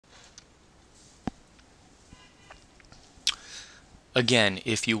Again,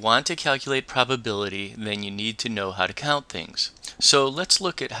 if you want to calculate probability, then you need to know how to count things. So let's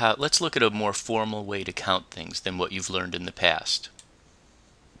look at a more formal way to count things than what you've learned in the past.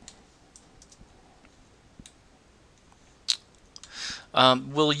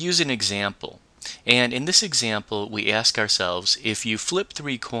 We'll use an example. And in this example, we ask ourselves, if you flip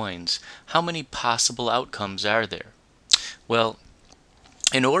 3 coins, how many possible outcomes are there? Well,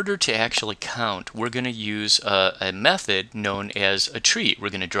 in order to actually count, we're going to use a method known as a tree. We're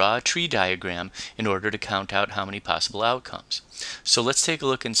going to draw a tree diagram in order to count out how many possible outcomes. So let's take a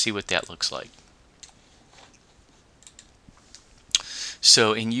look and see what that looks like.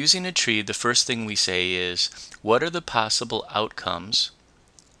 So in using a tree, the first thing we say is, what are the possible outcomes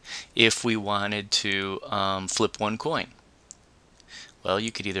if we wanted to flip 1 coin? Well,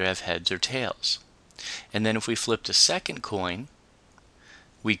 you could either have heads or tails. And then if we flipped a second coin,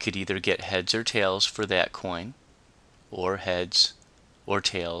 we could either get heads or tails for that coin, or heads or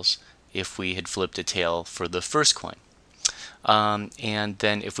tails if we had flipped a tail for the first coin. And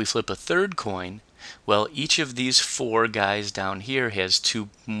then if we flip a third coin, well, each of these 4 guys down here has 2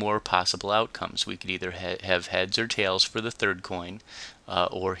 more possible outcomes. We could either have heads or tails for the third coin,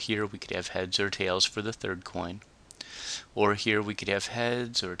 or here we could have heads or tails for the third coin, or here we could have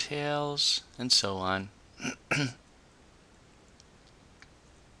heads or tails, and so on.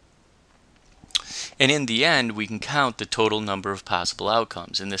 And in the end, we can count the total number of possible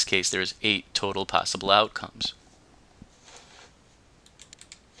outcomes. In this case, there's 8 total possible outcomes.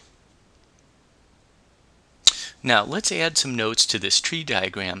 Now, let's add some notes to this tree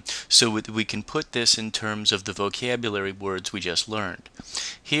diagram so we can put this in terms of the vocabulary words we just learned.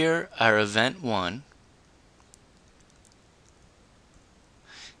 Here, our event 1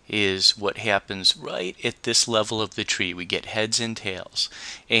 is what happens right at this level of the tree. We get heads and tails.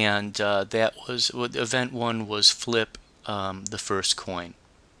 And that was what event 1 was, flip the first coin.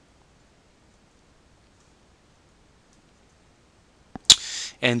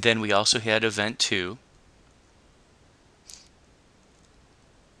 And then we also had event 2.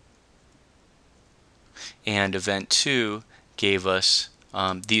 And event 2 gave us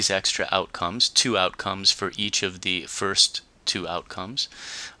these extra outcomes, 2 outcomes for each of the first 2 outcomes.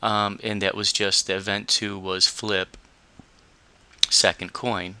 And that was just, the event 2 was flip second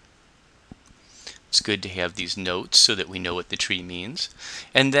coin. It's good to have these notes so that we know what the tree means.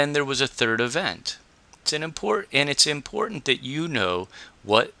 And then there was a third event. It's important that you know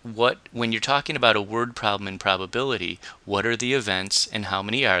what when you're talking about a word problem in probability, what are the events and how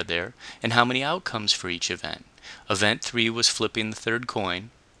many are there, and how many outcomes for each event. Event 3 was flipping the third coin.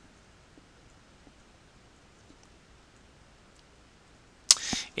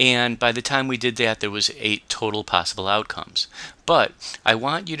 And by the time we did that, there was 8 total possible outcomes. But I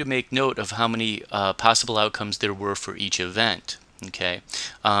want you to make note of how many possible outcomes there were for each event. Okay,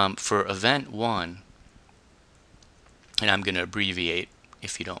 for event 1, and I'm going to abbreviate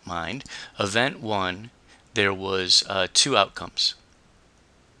if you don't mind. Event 1, there was 2 outcomes.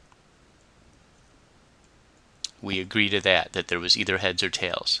 We agree to that there was either heads or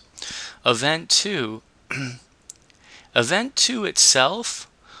tails. Event 2, event 2 itself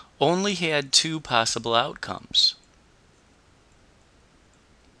only had 2 possible outcomes.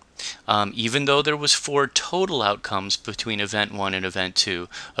 Even though there was 4 total outcomes between event 1 and event 2,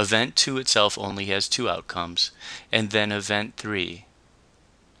 event 2 itself only has 2 outcomes. And then event 3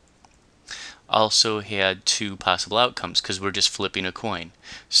 also had 2 possible outcomes because we're just flipping a coin.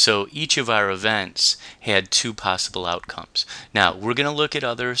 So each of our events had 2 possible outcomes. Now, we're going to look at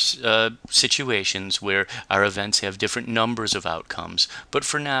other situations where our events have different numbers of outcomes, but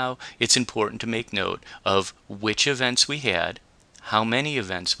for now, it's important to make note of which events we had, how many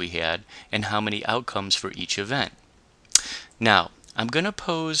events we had, and how many outcomes for each event. Now, I'm going to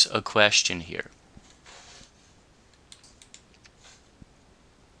pose a question here.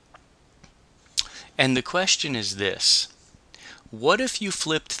 And the question is this: what if you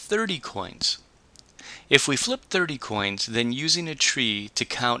flipped 30 coins? If we flipped 30 coins, then using a tree to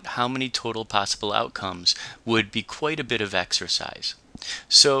count how many total possible outcomes would be quite a bit of exercise.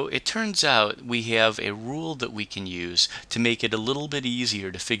 So it turns out we have a rule that we can use to make it a little bit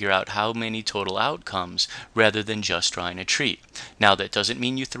easier to figure out how many total outcomes rather than just drawing a tree. Now, that doesn't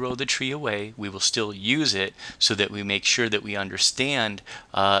mean you throw the tree away. We will still use it so that we make sure that we understand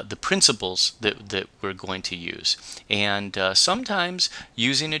the principles that we're going to use. And sometimes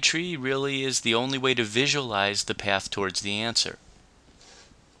using a tree really is the only way to visualize the path towards the answer.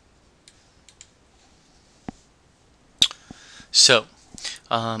 So,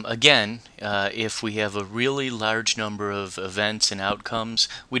 If we have a really large number of events and outcomes,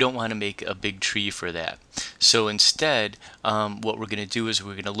 we don't want to make a big tree for that. So instead, what we're going to do is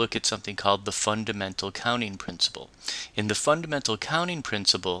we're going to look at something called the fundamental counting principle. In the fundamental counting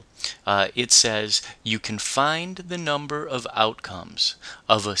principle, it says you can find the number of outcomes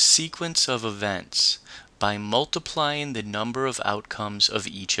of a sequence of events by multiplying the number of outcomes of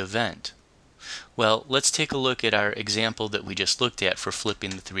each event. Well, let's take a look at our example that we just looked at for flipping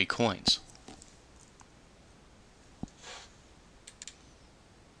the 3 coins.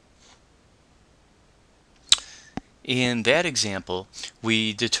 In that example,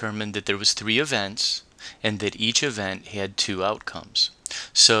 we determined that there was 3 events and that each event had 2 outcomes.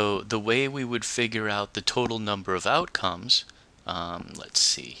 So the way we would figure out the total number of outcomes, let's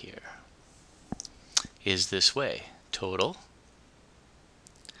see here, is this way. Total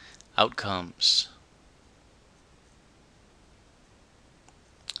outcomes.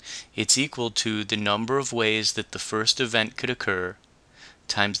 It's equal to the number of ways that the first event could occur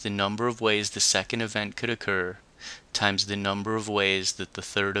times the number of ways the second event could occur times the number of ways that the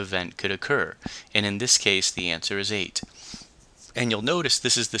third event could occur. And in this case, the answer is 8. And you'll notice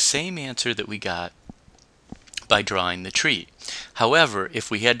this is the same answer that we got by drawing the tree. However,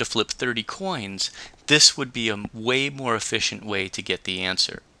 if we had to flip 30 coins, this would be a way more efficient way to get the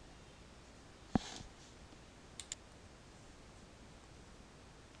answer.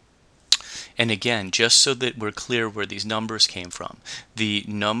 And again, just so that we're clear where these numbers came from, the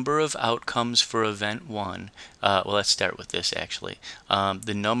number of outcomes for event 1, well, let's start with this actually.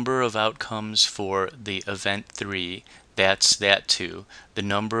 The number of outcomes for the event 3, that's that 2. The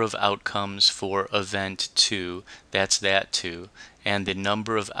number of outcomes for event 2, that's that 2. And the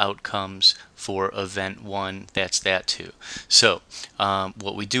number of outcomes for event 1, that's that 2. So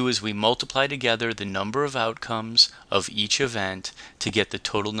what we do is we multiply together the number of outcomes of each event to get the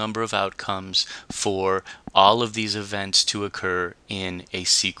total number of outcomes for all of these events to occur in a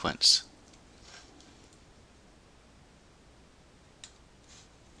sequence.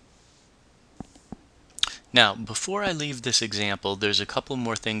 Now, before I leave this example, there's a couple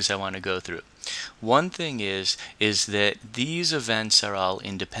more things I want to go through. One thing is that these events are all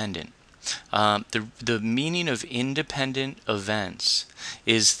independent. The meaning of independent events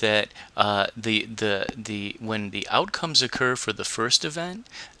is that when the outcomes occur for the first event,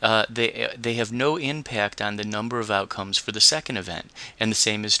 they have no impact on the number of outcomes for the second event, and the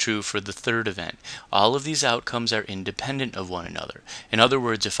same is true for the third event. All of these outcomes are independent of one another. In other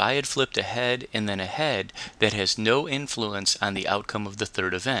words, if I had flipped a head and then a head, that has no influence on the outcome of the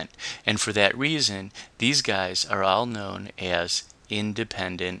third event, and for that reason, these guys are all known as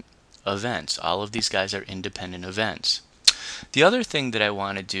independent events. All of these guys are independent events. The other thing that I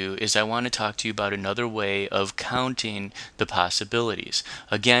want to do is I want to talk to you about another way of counting the possibilities.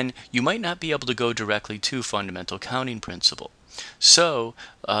 Again, you might not be able to go directly to fundamental counting principle. So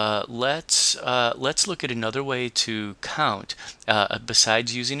let's look at another way to count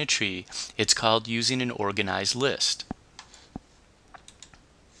besides using a tree. It's called using an organized list.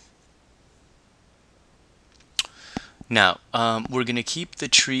 Now, we're going to keep the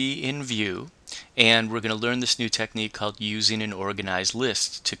tree in view, and we're going to learn this new technique called using an organized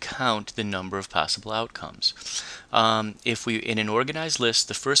list to count the number of possible outcomes. In an organized list,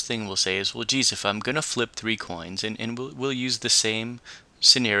 the first thing we'll say is, well, geez, if I'm going to flip 3 coins, and we'll use the same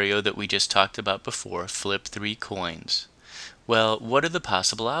scenario that we just talked about before, flip 3 coins. Well, what are the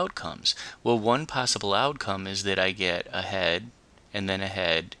possible outcomes? Well, one possible outcome is that I get a head, and then a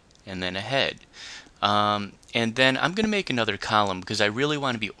head, and then a head. And then I'm going to make another column because I really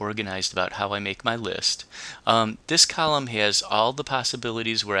want to be organized about how I make my list. This column has all the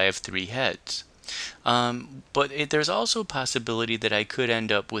possibilities where I have 3 heads. But there's also a possibility that I could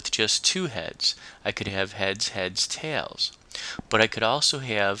end up with just 2 heads. I could have heads, heads, tails. But I could also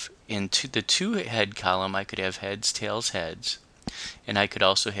have, the 2 head column, I could have heads, tails, heads. And I could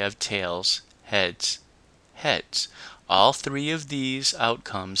also have tails, heads, heads. All 3 of these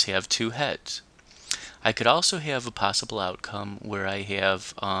outcomes have 2 heads. I could also have a possible outcome where I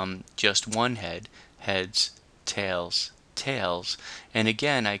have just 1 head, heads, tails, tails, and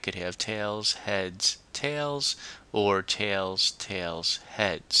again I could have tails, heads, tails, or tails, tails,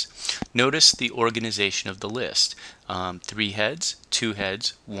 heads. Notice the organization of the list. 3 heads, 2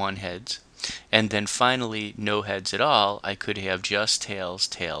 heads, 1 heads, and then finally no heads at all. I could have just tails,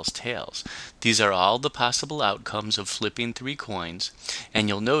 tails, tails. These are all the possible outcomes of flipping 3 coins, and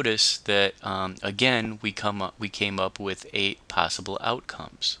you'll notice that again we came up with 8 possible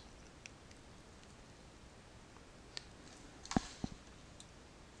outcomes.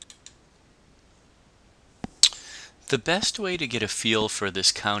 The best way to get a feel for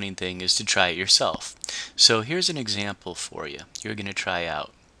this counting thing is to try it yourself. So here's an example for you. You're going to try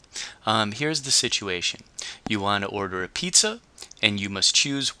out. Here's the situation. You want to order a pizza, and you must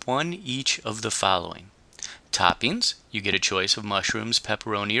choose one each of the following. Toppings, you get a choice of mushrooms,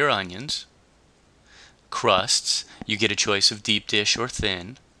 pepperoni, or onions. Crusts, you get a choice of deep dish or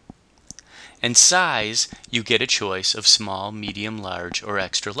thin. And size, you get a choice of small, medium, large, or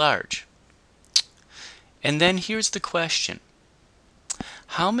extra large. And then here's the question.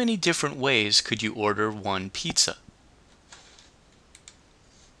 How many different ways could you order one pizza?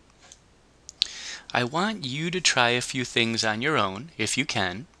 I want you to try a few things on your own, if you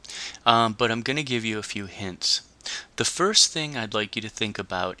can, but I'm going to give you a few hints. The first thing I'd like you to think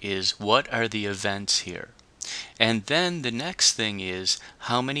about is what are the events here? And then the next thing is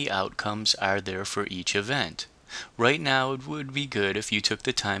how many outcomes are there for each event? Right now it would be good if you took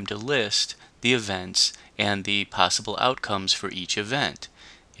the time to list the events and the possible outcomes for each event.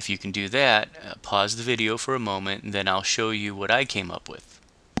 If you can do that, pause the video for a moment and then I'll show you what I came up with.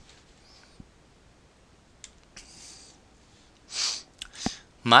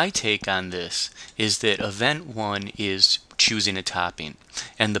 My take on this is that event 1 is choosing a topping,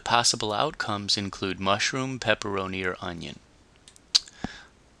 and the possible outcomes include mushroom, pepperoni, or onion.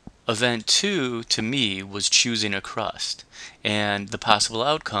 Event 2, to me, was choosing a crust, and the possible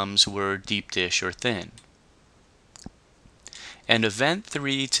outcomes were deep dish or thin. And event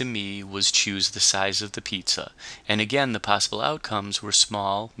 3, to me, was choose the size of the pizza, and again, the possible outcomes were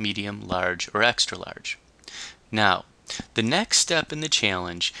small, medium, large, or extra large. Now, the next step in the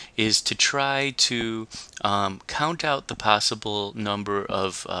challenge is to try to count out the possible number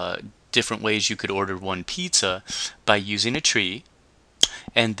of different ways you could order one pizza by using a tree,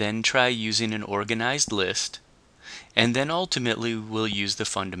 and then try using an organized list, and then ultimately we'll use the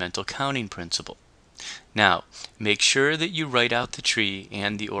fundamental counting principle. Now, make sure that you write out the tree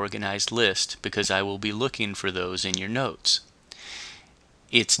and the organized list because I will be looking for those in your notes.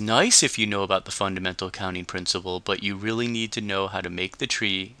 It's nice if you know about the fundamental counting principle, but you really need to know how to make the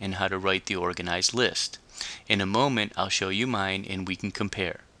tree and how to write the organized list. In a moment, I'll show you mine and we can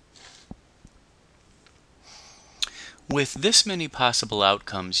compare. With this many possible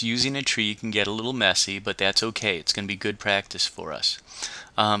outcomes, using a tree can get a little messy, but that's okay. It's going to be good practice for us.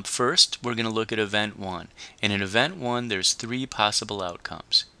 First, we're going to look at event 1. And in event 1, there's 3 possible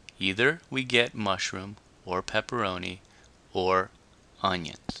outcomes. Either we get mushroom or pepperoni or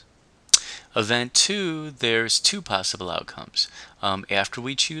onions. Event 2, there's 2 possible outcomes. After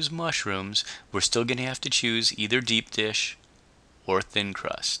we choose mushrooms, we're still going to have to choose either deep dish or thin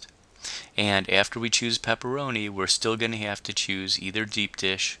crust. And after we choose pepperoni, we're still going to have to choose either deep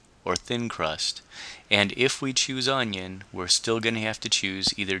dish or thin crust. And if we choose onion, we're still going to have to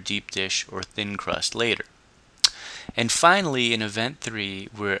choose either deep dish or thin crust later. And finally, in event 3,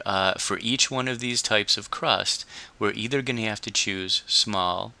 for each one of these types of crust, we're either going to have to choose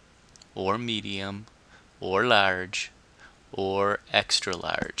small, or medium, or large, or extra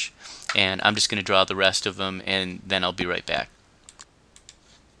large. And I'm just going to draw the rest of them, and then I'll be right back.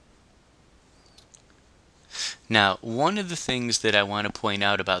 Now, one of the things that I want to point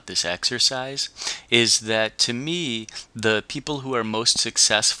out about this exercise is that to me, the people who are most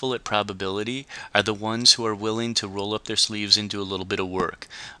successful at probability are the ones who are willing to roll up their sleeves and do a little bit of work.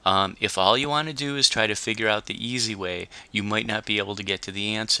 If all you want to do is try to figure out the easy way, you might not be able to get to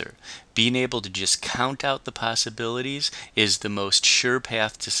the answer. Being able to just count out the possibilities is the most sure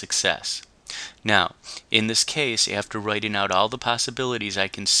path to success. Now, in this case, after writing out all the possibilities, I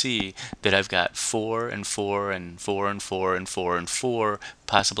can see that I've got 4 and 4 and 4 and 4 and 4 and 4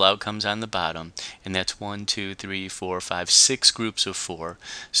 possible outcomes on the bottom, and that's 1, 2, 3, 4, 5, 6 groups of 4.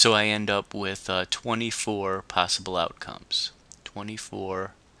 So I end up with 24 possible outcomes.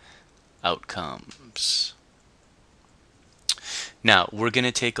 24 outcomes. Now, we're going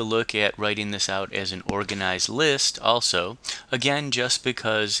to take a look at writing this out as an organized list also, again, just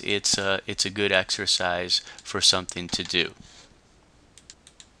because it's a good exercise for something to do.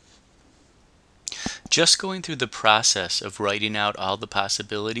 Just going through the process of writing out all the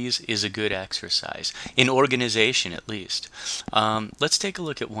possibilities is a good exercise, in organization at least. Let's take a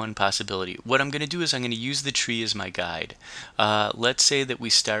look at one possibility. What I'm going to do is I'm going to use the tree as my guide. Let's say that we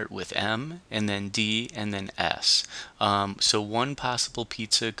start with M, and then D, and then S. So one possible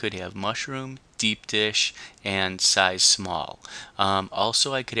pizza could have mushroom, deep dish, and size small.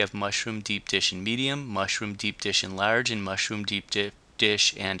 Also, I could have mushroom, deep dish, and medium, mushroom, deep dish, and large, and mushroom, deep dish,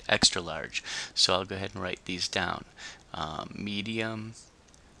 and extra large. So I'll go ahead and write these down. Medium,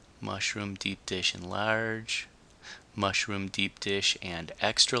 mushroom, deep dish, and large, mushroom deep dish, and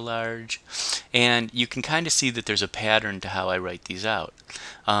extra large. And you can kind of see that there's a pattern to how I write these out.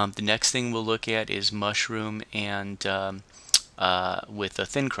 The next thing we'll look at is mushroom and with a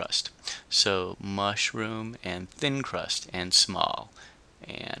thin crust. So mushroom and thin crust and small,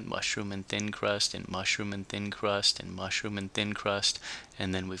 and mushroom and thin crust, and mushroom and thin crust, and mushroom and thin crust,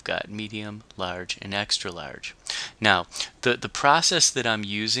 and then we've got medium, large, and extra large. Now, the process that I'm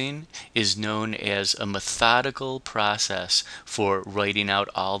using is known as a methodical process for writing out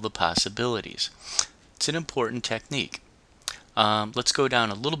all the possibilities. It's an important technique. Let's go down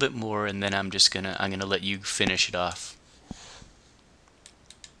a little bit more, and then I'm gonna let you finish it off.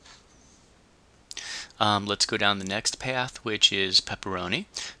 Let's go down the next path, which is pepperoni.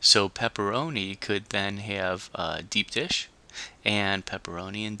 So pepperoni could then have deep dish, and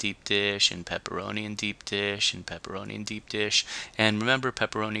pepperoni and deep dish, and pepperoni and deep dish, and pepperoni and deep dish. And remember,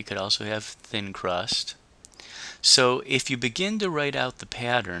 pepperoni could also have thin crust. So if you begin to write out the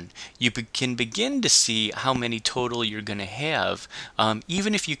pattern, you can begin to see how many total you're going to have,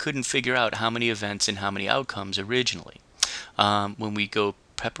 even if you couldn't figure out how many events and how many outcomes originally. When we go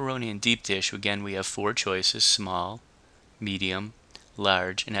pepperoni and deep dish, again, we have 4 choices: small, medium,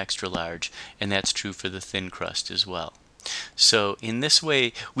 large, and extra large, and that's true for the thin crust as well. So in this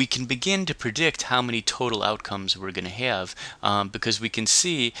way, we can begin to predict how many total outcomes we're going to have, because we can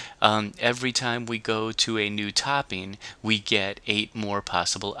see every time we go to a new topping, we get 8 more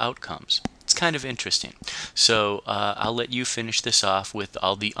possible outcomes. It's kind of interesting. So I'll let you finish this off with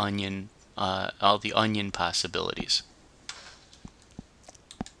all the onion possibilities.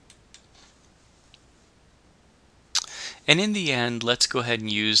 And in the end, let's go ahead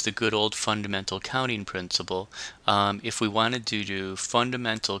and use the good old fundamental counting principle. If we wanted to do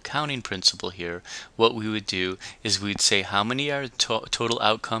fundamental counting principle here, what we would do is we'd say how many are total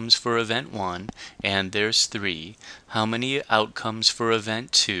outcomes for event 1, and there's 3. How many outcomes for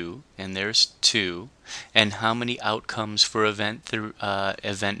event 2, and there's 2. And how many outcomes for event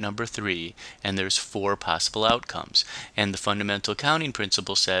number 3, and there's 4 possible outcomes. And the fundamental counting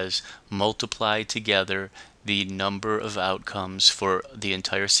principle says multiply together the number of outcomes for the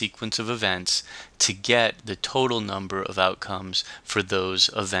entire sequence of events to get the total number of outcomes for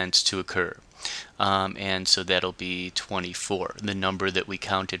those events to occur. And so that'll be 24, the number that we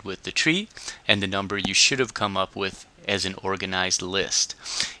counted with the tree, and the number you should have come up with as an organized list.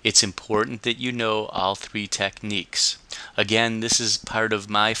 It's important that you know all 3 techniques. Again, this is part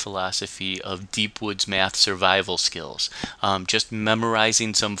of my philosophy of Deepwood's math survival skills. Just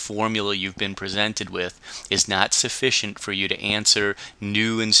memorizing some formula you've been presented with is not sufficient for you to answer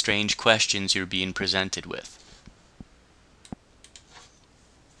new and strange questions you're being presented with.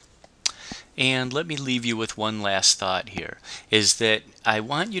 And let me leave you with one last thought here, is that I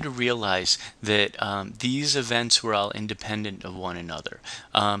want you to realize that these events were all independent of one another.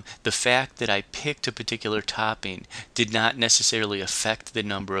 The fact that I picked a particular topping did not necessarily affect the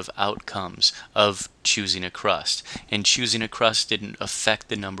number of outcomes of choosing a crust, and choosing a crust didn't affect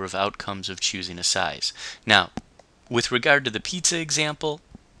the number of outcomes of choosing a size. Now, with regard to the pizza example,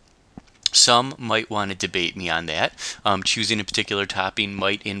 some might want to debate me on that. Choosing a particular topping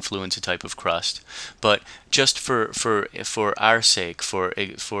might influence a type of crust, but just for our sake, for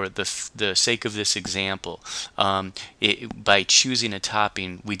the sake of this example, by choosing a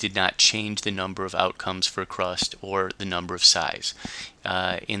topping, we did not change the number of outcomes for crust or the number of size.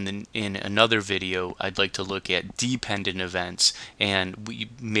 In another video, I'd like to look at dependent events,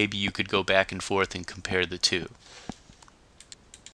 and maybe you could go back and forth and compare the two.